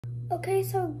Okay,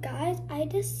 so guys, I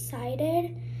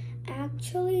decided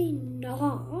actually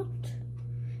not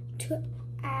to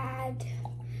add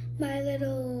my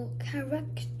little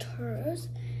characters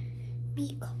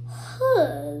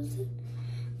because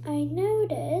I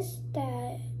noticed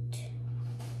that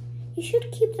you should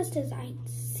keep this design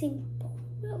simple,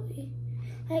 really.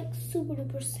 Like super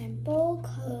duper simple,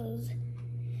 because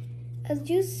as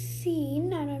you've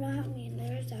seen, I don't know how many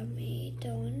layers I've made,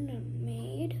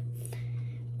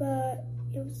 but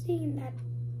you've seen that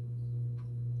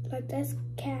like this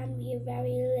can be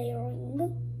very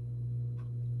layering.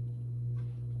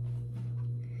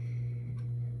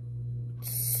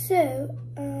 So,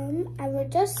 I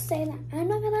would just say that I'm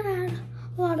not gonna add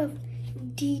a lot of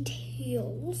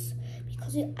details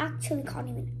because you actually can't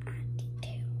even add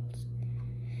details.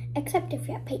 Except if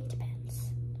you have paint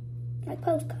pens. Like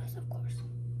postcards, of course.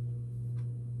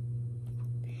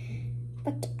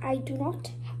 But I do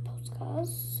not have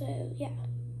postcards, so yeah.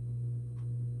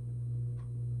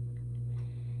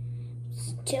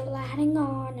 Still adding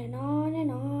on and on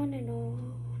and on and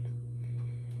on.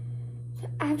 So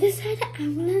I've decided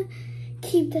I'm gonna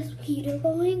keep this video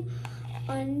going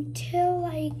until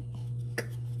like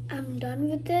I'm done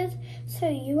with this, so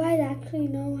you guys actually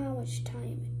know how much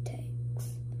time it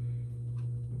takes.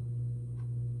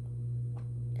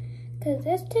 Because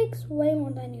this takes way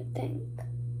more than you think.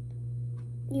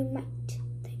 You might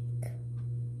think.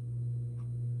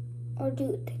 Or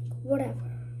do think,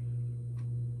 whatever.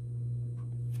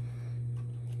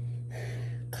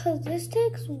 Because this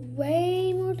takes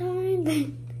way more time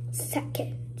than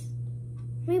seconds.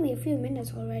 Maybe a few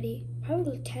minutes already.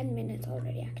 Probably 10 minutes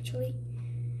already, actually.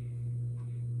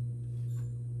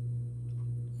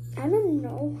 I don't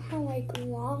know how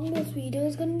long this video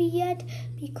is gonna be yet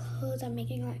because I'm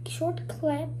making like short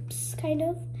clips, kind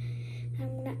of.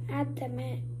 I'm gonna add them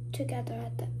together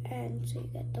at the end so you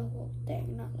get the whole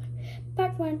thing, not like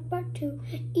part 1, part 2.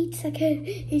 Each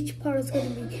part is gonna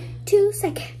be 2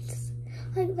 seconds.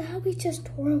 Like that would be just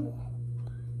horrible.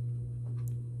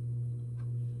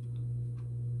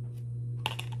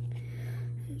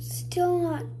 I'm still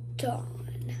not done.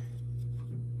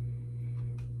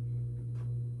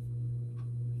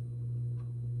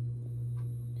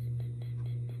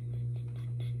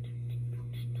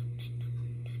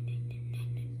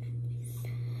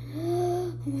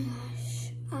 Oh my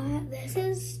gosh, this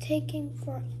is taking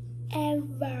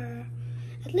forever.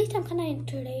 At least I'm kind of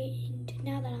entertained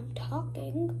now that I'm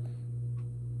talking.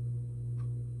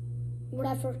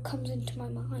 Whatever comes into my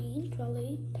mind,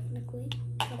 really, technically,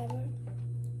 whatever.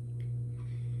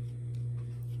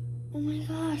 Oh my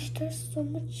gosh, there's so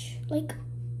much, like,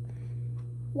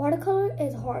 watercolor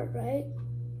is hard, right?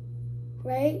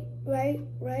 Right?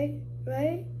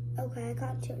 Okay, I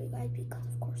can't tell you guys because,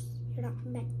 of course, you're not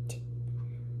meant to.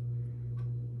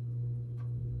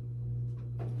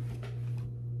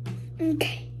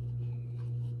 Okay.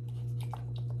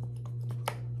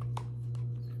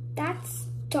 That's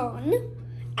done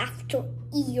after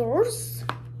years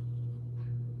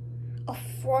of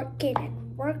working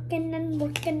and working and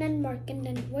working and working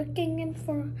and working and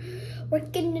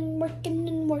working and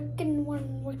working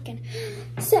and working.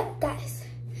 So, guys,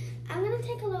 I'm gonna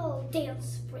take a little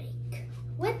dance break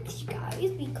with you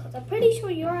guys because I'm pretty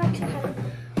sure you're actually kind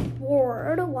of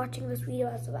bored watching this video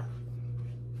as well.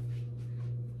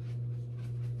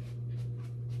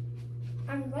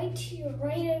 I'm right here,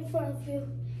 right in front of you.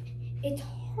 It's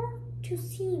hard to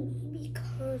see me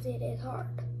because it is hard.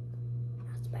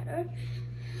 That's better.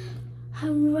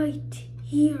 I'm right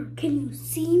here. Can you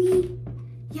see me?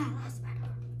 Yeah, that's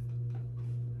better.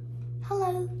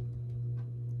 Hello.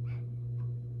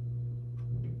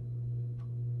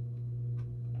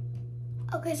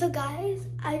 Okay, so guys,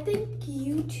 I think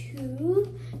you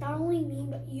two, not only me,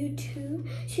 but you two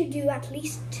should do at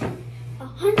least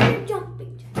 100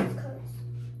 jumping jacks.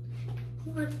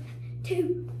 1,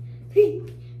 2, 3,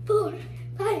 4,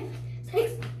 5,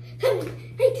 6, 7,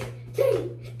 8, 9,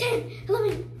 10,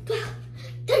 11, 12,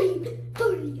 13,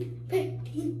 14,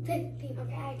 15, 16.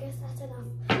 Okay, I guess that's enough.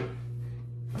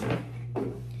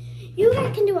 You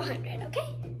guys can do 100, okay?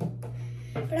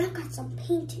 But I've got some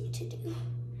painting to do.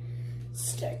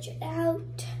 Stretch it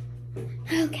out.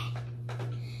 Okay.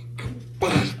 I'm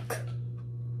back.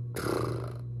 I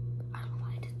don't know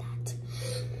why I did that.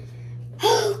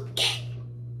 Okay.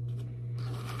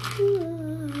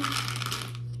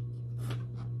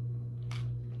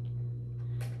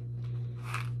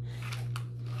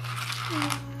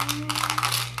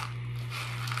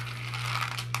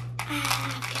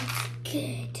 That's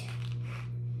good.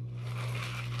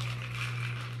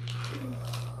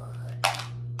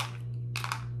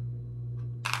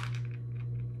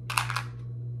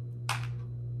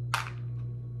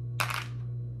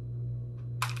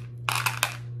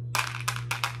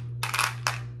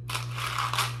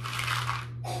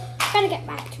 gotta get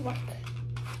back to work.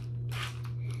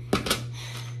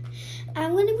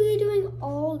 I'm gonna be doing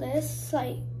all this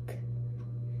like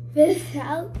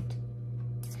without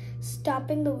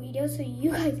stopping the video so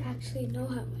you guys actually know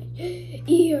how many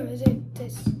years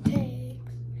this takes.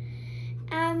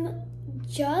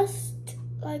 Just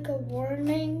like a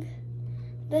warning,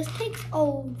 this takes a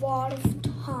lot of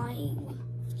time,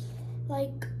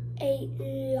 like a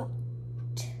lot.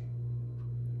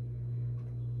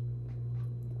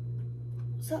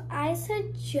 So I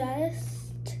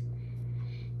suggest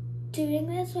doing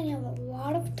this when you have a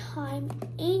lot of time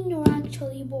and you're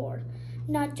actually bored,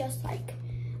 not just like,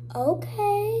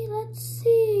 okay, let's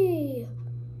see,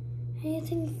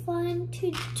 anything fun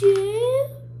to do?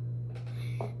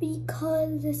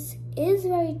 Because this is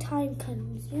very time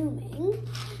consuming,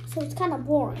 so it's kind of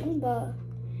boring, but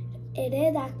it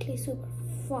is actually super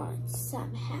fun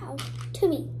somehow to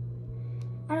me.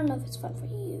 I don't know if it's fun for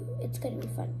you. It's gonna be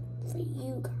fun for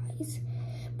you guys,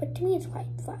 but to me it's quite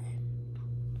fun.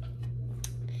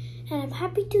 And I'm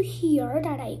happy to hear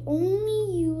that I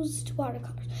only used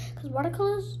watercolors, because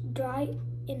watercolors dry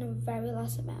in a very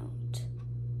less amount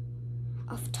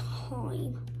of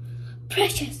time.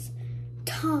 Precious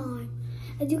time.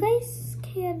 As you guys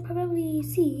can probably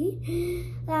see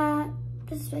that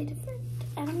this is very different.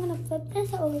 And I'm gonna flip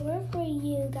this over for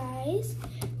you guys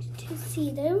to see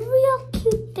the real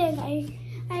cute thing.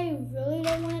 I really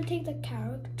don't want to take the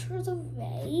characters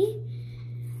away,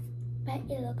 but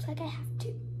it looks like I have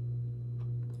to.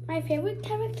 My favorite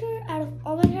character out of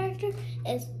all the characters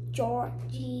is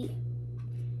Georgie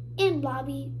and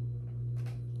Blobby.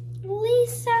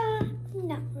 Lisa,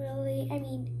 not really. I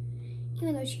mean,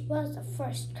 even though she was the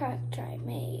first character I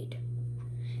made.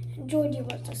 And Georgie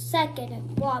was the second,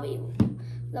 and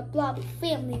the Blobby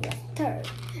family was third.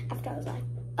 After I was like,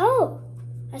 oh,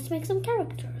 let's make some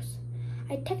characters.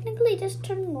 I technically just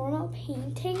turned normal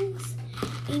paintings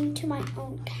into my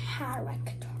own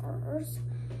characters.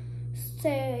 So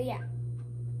yeah.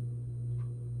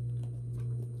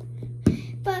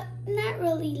 But not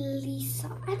really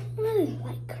Lisa. I don't really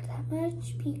like her that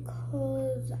much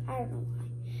because I don't know why.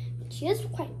 But she is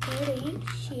quite pretty.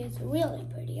 She is really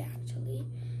pretty actually.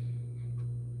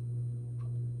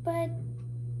 But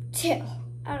still,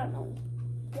 I don't know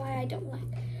why I don't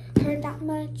like her that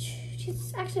much.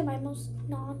 She's actually my most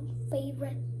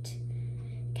non-favorite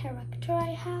character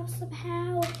I have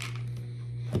somehow.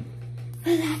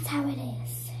 But that's how it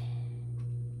is.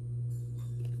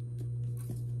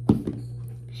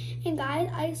 And guys,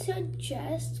 I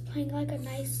suggest playing like a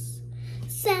nice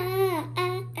song.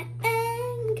 I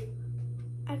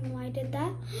don't know why I did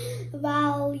that.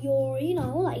 While you're, you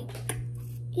know, like,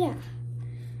 yeah,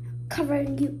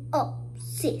 covering you up,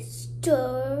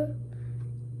 sister.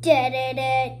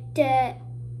 Da-da-da-da.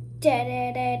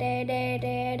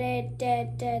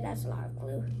 Da-da-da-da-da-da-da-da. That's a lot of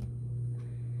glue.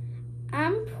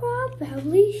 I'm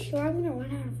probably sure I'm gonna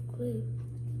run out of glue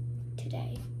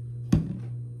today.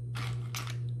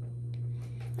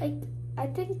 Like, I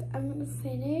think I'm gonna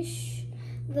finish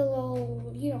the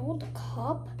little, you know, the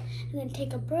cup and then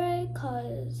take a break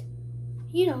because,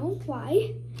 you know,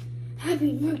 why? I've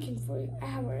been working for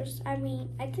hours. I mean,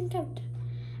 I think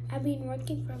I've been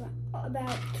working for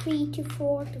about 3 to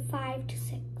 4 to 5 to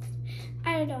 6.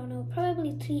 I don't know,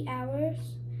 probably 3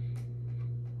 hours.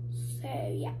 So,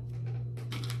 yeah.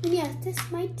 Yes, this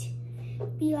might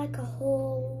be like a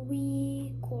whole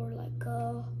week or like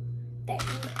a thing.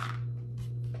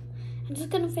 I'm just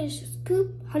gonna finish the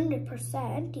scoop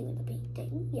 100%, even the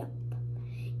painting. Yep,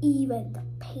 even the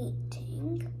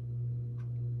painting.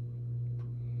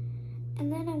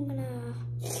 And then I'm gonna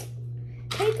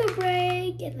take a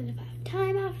break, and then if I have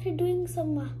time after doing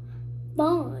some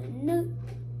fun,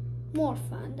 more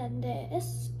fun than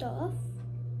this stuff,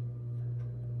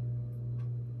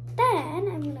 then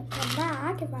I'm gonna come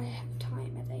back if I have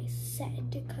time, as I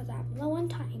said, because I'm low on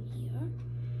time here.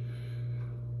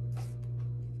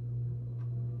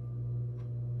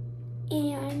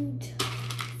 And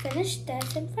finish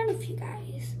this in front of you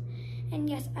guys. And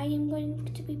yes, I am going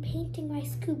to be painting my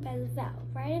scoop as well,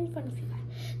 right in front of you guys.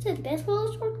 So this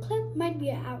little short clip might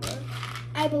be an hour.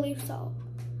 I believe so.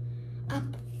 I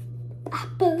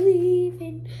believe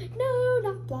in, no,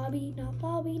 not Blobby, not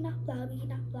Blobby, not Blobby,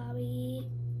 not Blobby.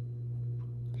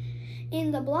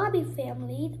 In the Blobby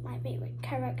family, my favorite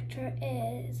character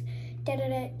is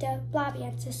Blobby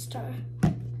and sister.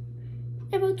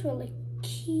 They're both really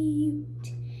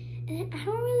cute. And I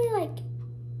don't really like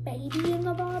Baby in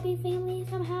the Blobby family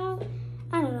somehow.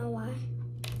 I don't know why.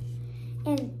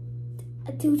 And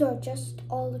those are just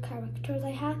all the characters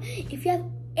I have. If you have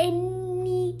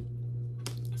any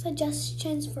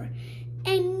suggestions for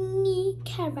any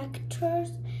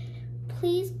characters,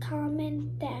 please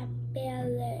comment them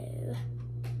below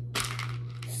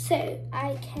so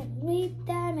I can read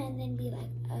them and then be like,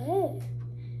 oh,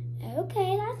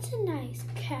 okay, that's a nice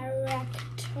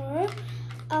character.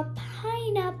 A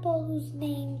pineapple who's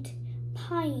named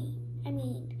pork.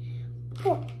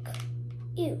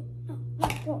 Ew, no,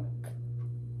 not pork.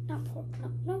 Not pork,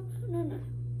 no.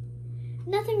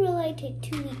 Nothing related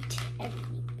to meat,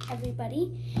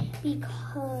 everybody,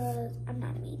 because I'm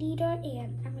not a meat eater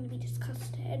and I'm gonna be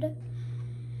disgusted.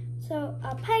 So,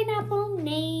 a pineapple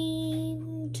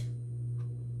named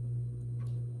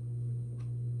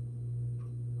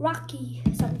Rocky,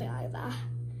 something like that.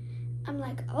 I'm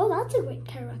like, oh, that's a great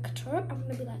character. I'm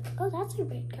gonna be like, oh, that's a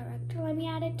great character. Let me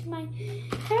add it to my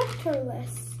character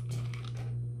list,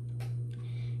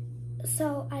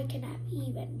 so I can have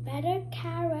even better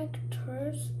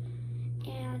characters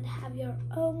and have your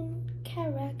own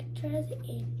characters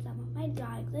in some of my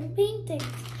drawings and paintings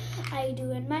I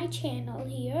do in my channel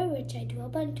here, which I do a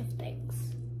bunch of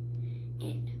things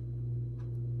in.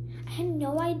 I had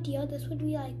no idea this would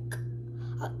be like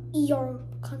a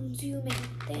ear-consuming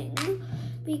thing,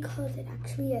 because it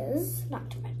actually is, not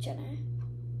to mention it.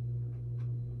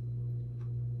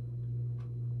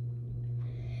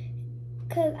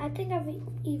 Because I think I've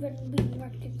even been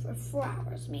working for 4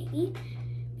 hours, maybe.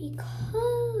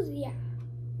 Because, yeah.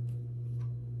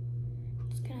 I'm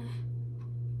just gonna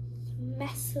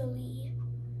messily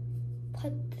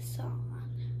put this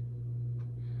on.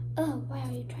 Oh, why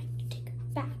are you trying to take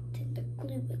it back to the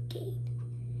glue again?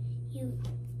 You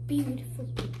beautiful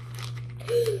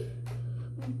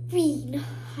bean.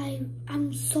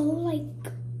 I'm so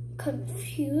like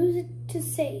confused to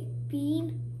say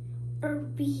bean or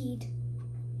bead.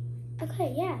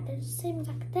 Okay, yeah, they're the same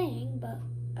exact thing, but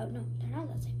oh no, they're not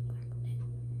the same exact thing.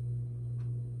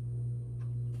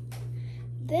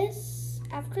 This,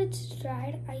 after it's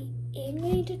dried, I am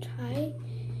going to try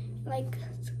like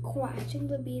scratching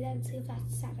the bead and see if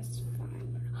that's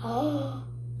satisfying. Oh,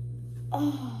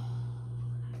 oh.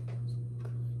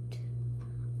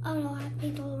 Oh no, I have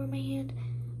paint all over my hand.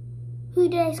 Who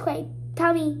did I scrape?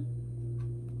 Tell me.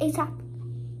 ASAP.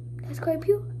 Did I scrape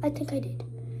you? I think I did.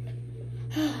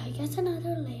 I guess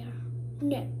another layer.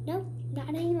 No, not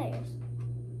any layers.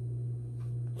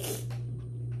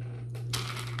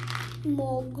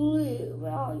 More glue.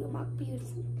 Where are you, my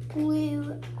beautiful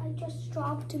glue? I just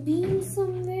dropped a bean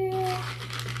somewhere.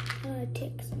 I'm gonna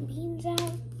take some beans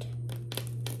out.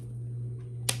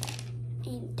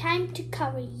 And time to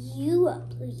cover you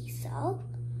up, Lisa.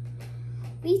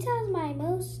 Lisa is my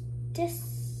most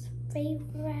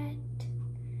disfavorite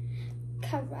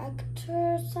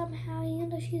character somehow, even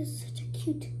though she's such a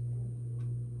cute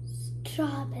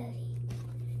strawberry.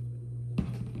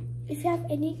 If you have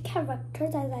any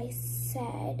characters, as I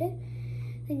said,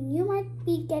 then you might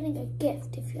be getting a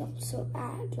gift if you also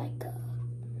add like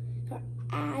your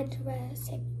address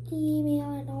and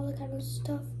email and all that kind of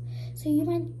stuff. So you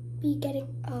might be getting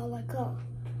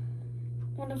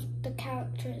one of the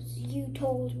characters you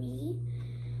told me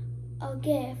a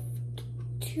gift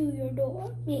to your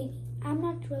door, maybe. I'm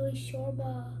not really sure,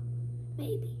 but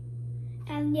maybe.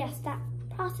 And yes, that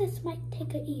process might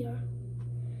take a year.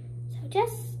 So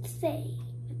just say.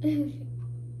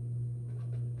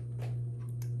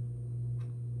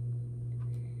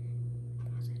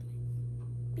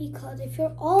 Because if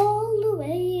you're all the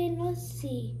way in, let's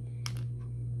see,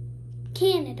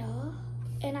 Canada,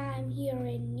 and I'm here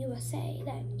in USA,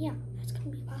 then yeah, that's gonna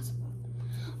be possible.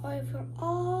 Or if you're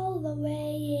all the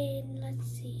way in, let's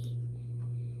see,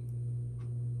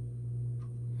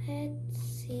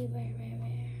 where.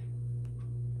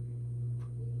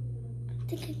 I'm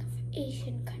thinking of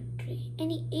Asian country.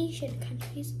 Any Asian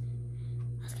countries,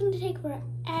 that's gonna take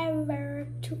forever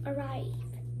to arrive.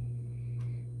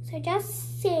 So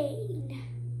just saying.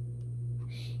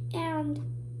 And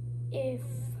if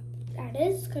that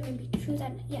is going to be true,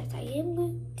 then yes, I am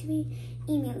going to be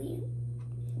emailing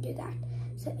you that.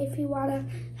 So if you want to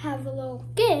have a little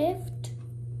gift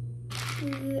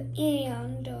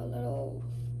and a little,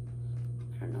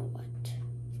 I don't know what,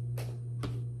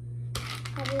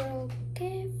 a little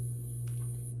gift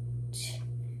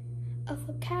of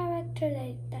a character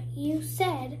that you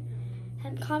said,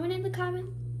 and comment in the comment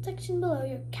section below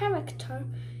your character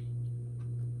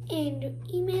and your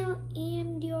email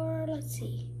and your, let's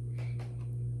see.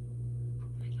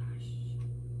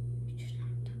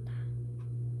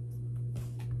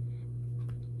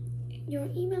 Your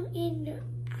email and your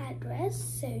address,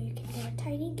 so you can get a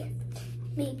tiny gift.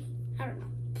 Maybe. I don't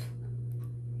know.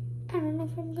 I don't know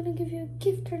if I'm gonna give you a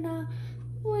gift or not.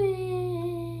 Okay,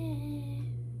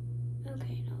 no,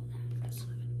 that's not gonna be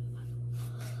possible.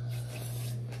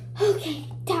 Okay,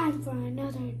 time for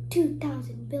another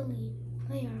 2,000 billion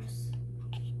layers.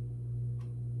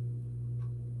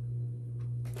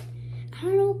 I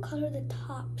don't know what color the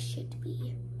top should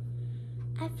be.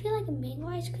 I feel like a mango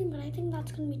ice cream, but I think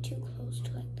that's gonna be too close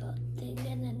to like the thing.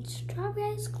 And then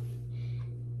strawberry ice cream.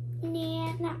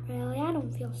 Nah, not really. I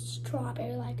don't feel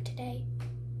strawberry like today.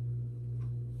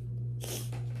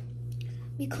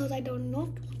 Because I do not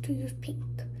want to use pink.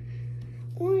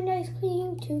 Orange ice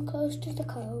cream, too close to the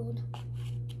cone.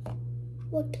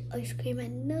 What ice cream?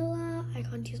 Vanilla. I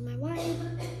can't use my white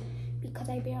because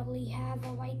I barely have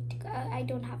a white. I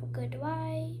don't have a good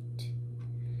white.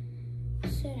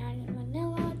 So now I need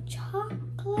vanilla,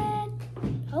 chocolate.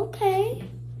 Okay.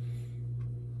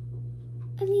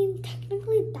 I mean,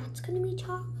 technically that's gonna be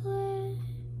chocolate.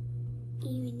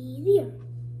 Even easier.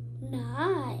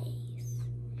 Nice.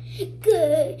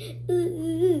 Good.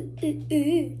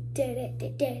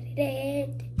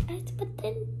 But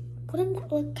then, wouldn't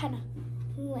that look kind of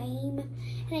lame?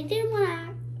 And I didn't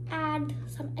want to add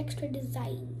some extra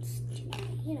designs to my,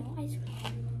 ice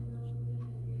cream.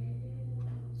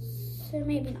 So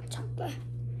maybe not chocolate.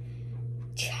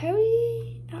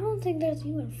 Cherry? I don't think there's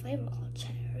even a flavor called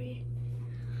cherry.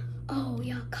 Oh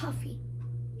yeah, coffee.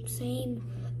 Same.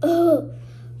 Oh,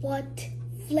 what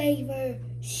flavor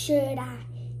should I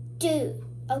do?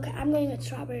 Okay, I'm going with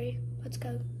strawberry. Let's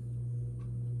go.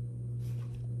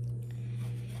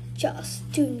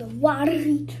 Just doing the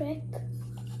watery trick.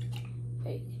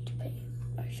 Where you get to pay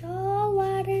all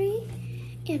watery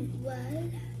and voila.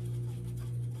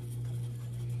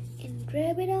 And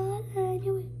grab it all on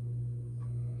your way.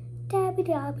 Dabby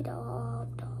dabby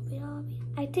dob, dabby dabby.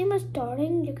 I think by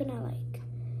starting, you're gonna like,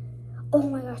 oh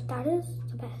my gosh, that is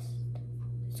the best.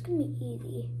 It's gonna be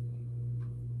easy.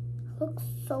 It looks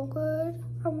so good.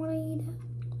 I wanna eat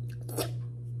it.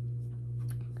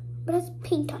 But it's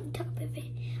pink on top of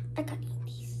it. I gotta eat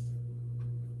these.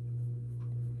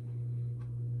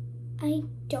 I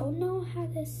don't know how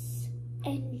this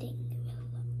ending will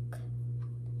look.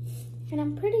 And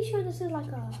I'm pretty sure this is like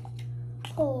a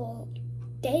whole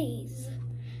day's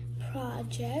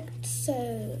project.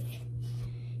 So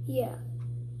yeah,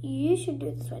 you should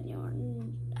do this when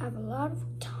you have a lot of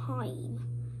time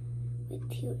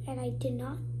with you. And I did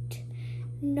not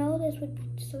know this would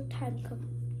be so time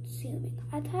consuming.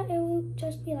 I thought it would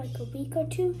just be like a week or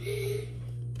two,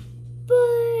 but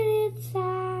it's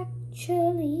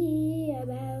actually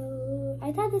about,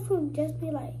 I thought this would just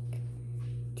be like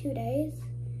 2 days,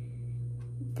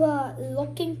 but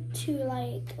looking to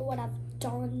like what I've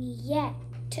done yet,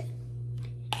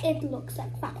 it looks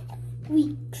like 5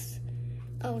 weeks.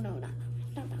 Oh no, not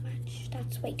that much.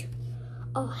 That's way too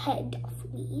ahead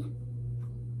of me.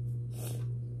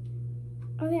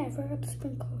 Oh yeah, I forgot the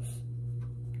sprinkles.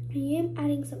 I am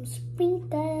adding some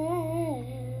sprinkles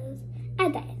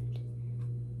at the end.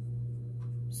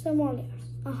 Some more layers.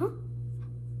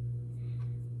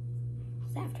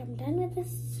 So after I'm done with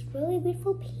this really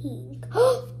beautiful pink.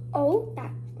 Oh,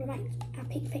 that reminds me of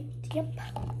pink paint. Yep,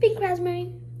 pink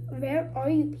raspberry. Where are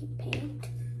you, pink paint?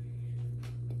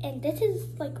 And this is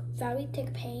like very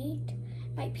thick paint.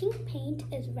 My pink paint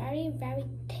is very, very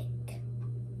thick.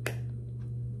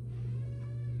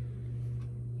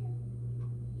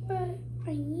 But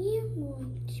I am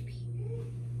going to be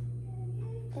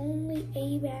only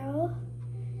able,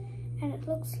 and it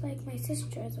looks like my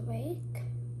sister is awake.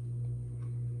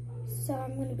 So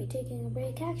I'm going to be taking a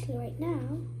break actually right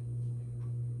now.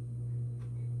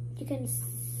 You can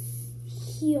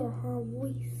hear her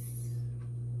voice.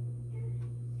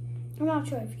 I'm not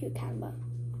sure if you can, but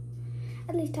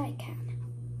at least I can.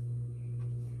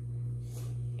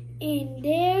 And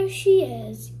there she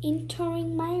is,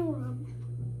 entering my room.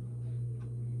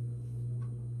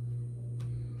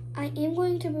 I am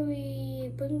going to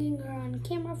be bringing her on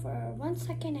camera for 1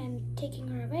 second and taking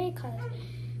her away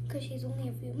because she's only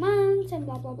a few months and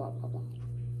blah, blah, blah, blah, blah.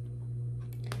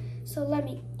 So let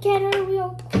me get her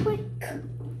real quick.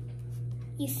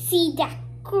 You see that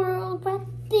girl right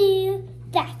there?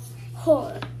 That's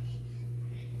her.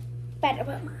 Better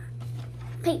put my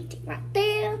painting right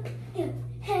there. And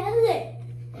hello,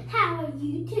 how are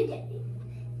you today?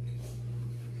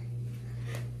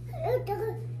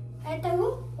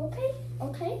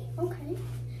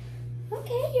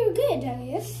 Okay, you're good,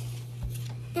 Darius.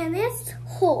 And this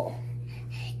hole.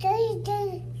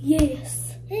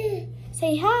 Yes.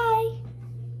 Say hi.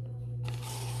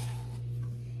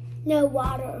 No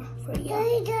water for you.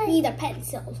 Need a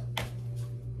pencil.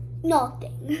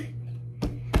 Nothing.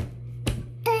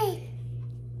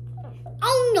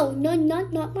 Oh no,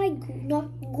 not my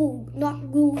glue,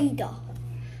 not glue either.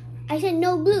 I said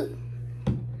no glue.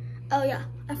 Oh yeah,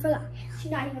 I forgot.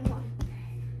 She's not even one.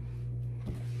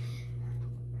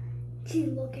 She's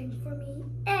looking for me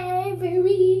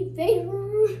everywhere.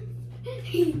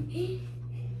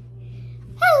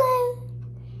 Hello.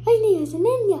 My name is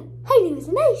Ananya. My name is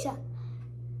Anisha.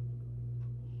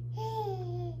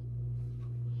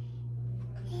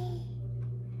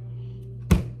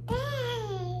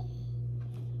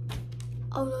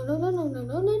 Oh no no no no no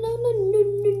no no no no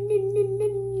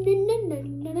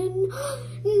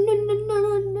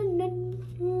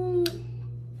no.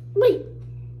 Wait.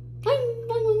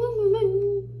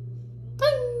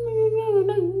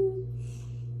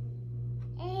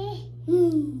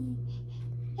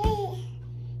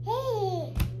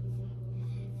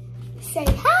 Say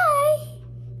hi.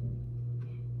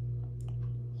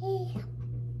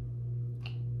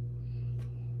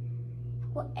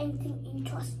 What, anything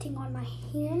interesting on my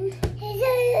hand?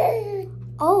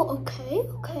 Oh, okay,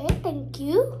 thank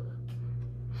you.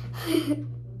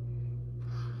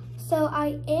 So I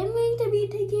am going to be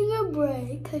taking a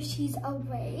break because she's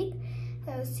awake.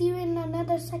 So see you in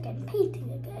another second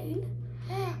painting again.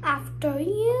 After,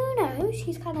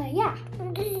 she's kind of, yeah.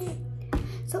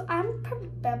 So I'm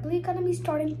probably going to be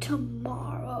starting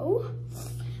tomorrow.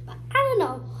 But I don't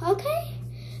know, okay?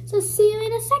 So see you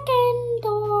in a second,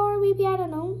 or maybe, I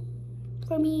don't know.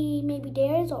 For me, maybe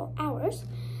days or hours.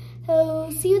 So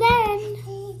see you then.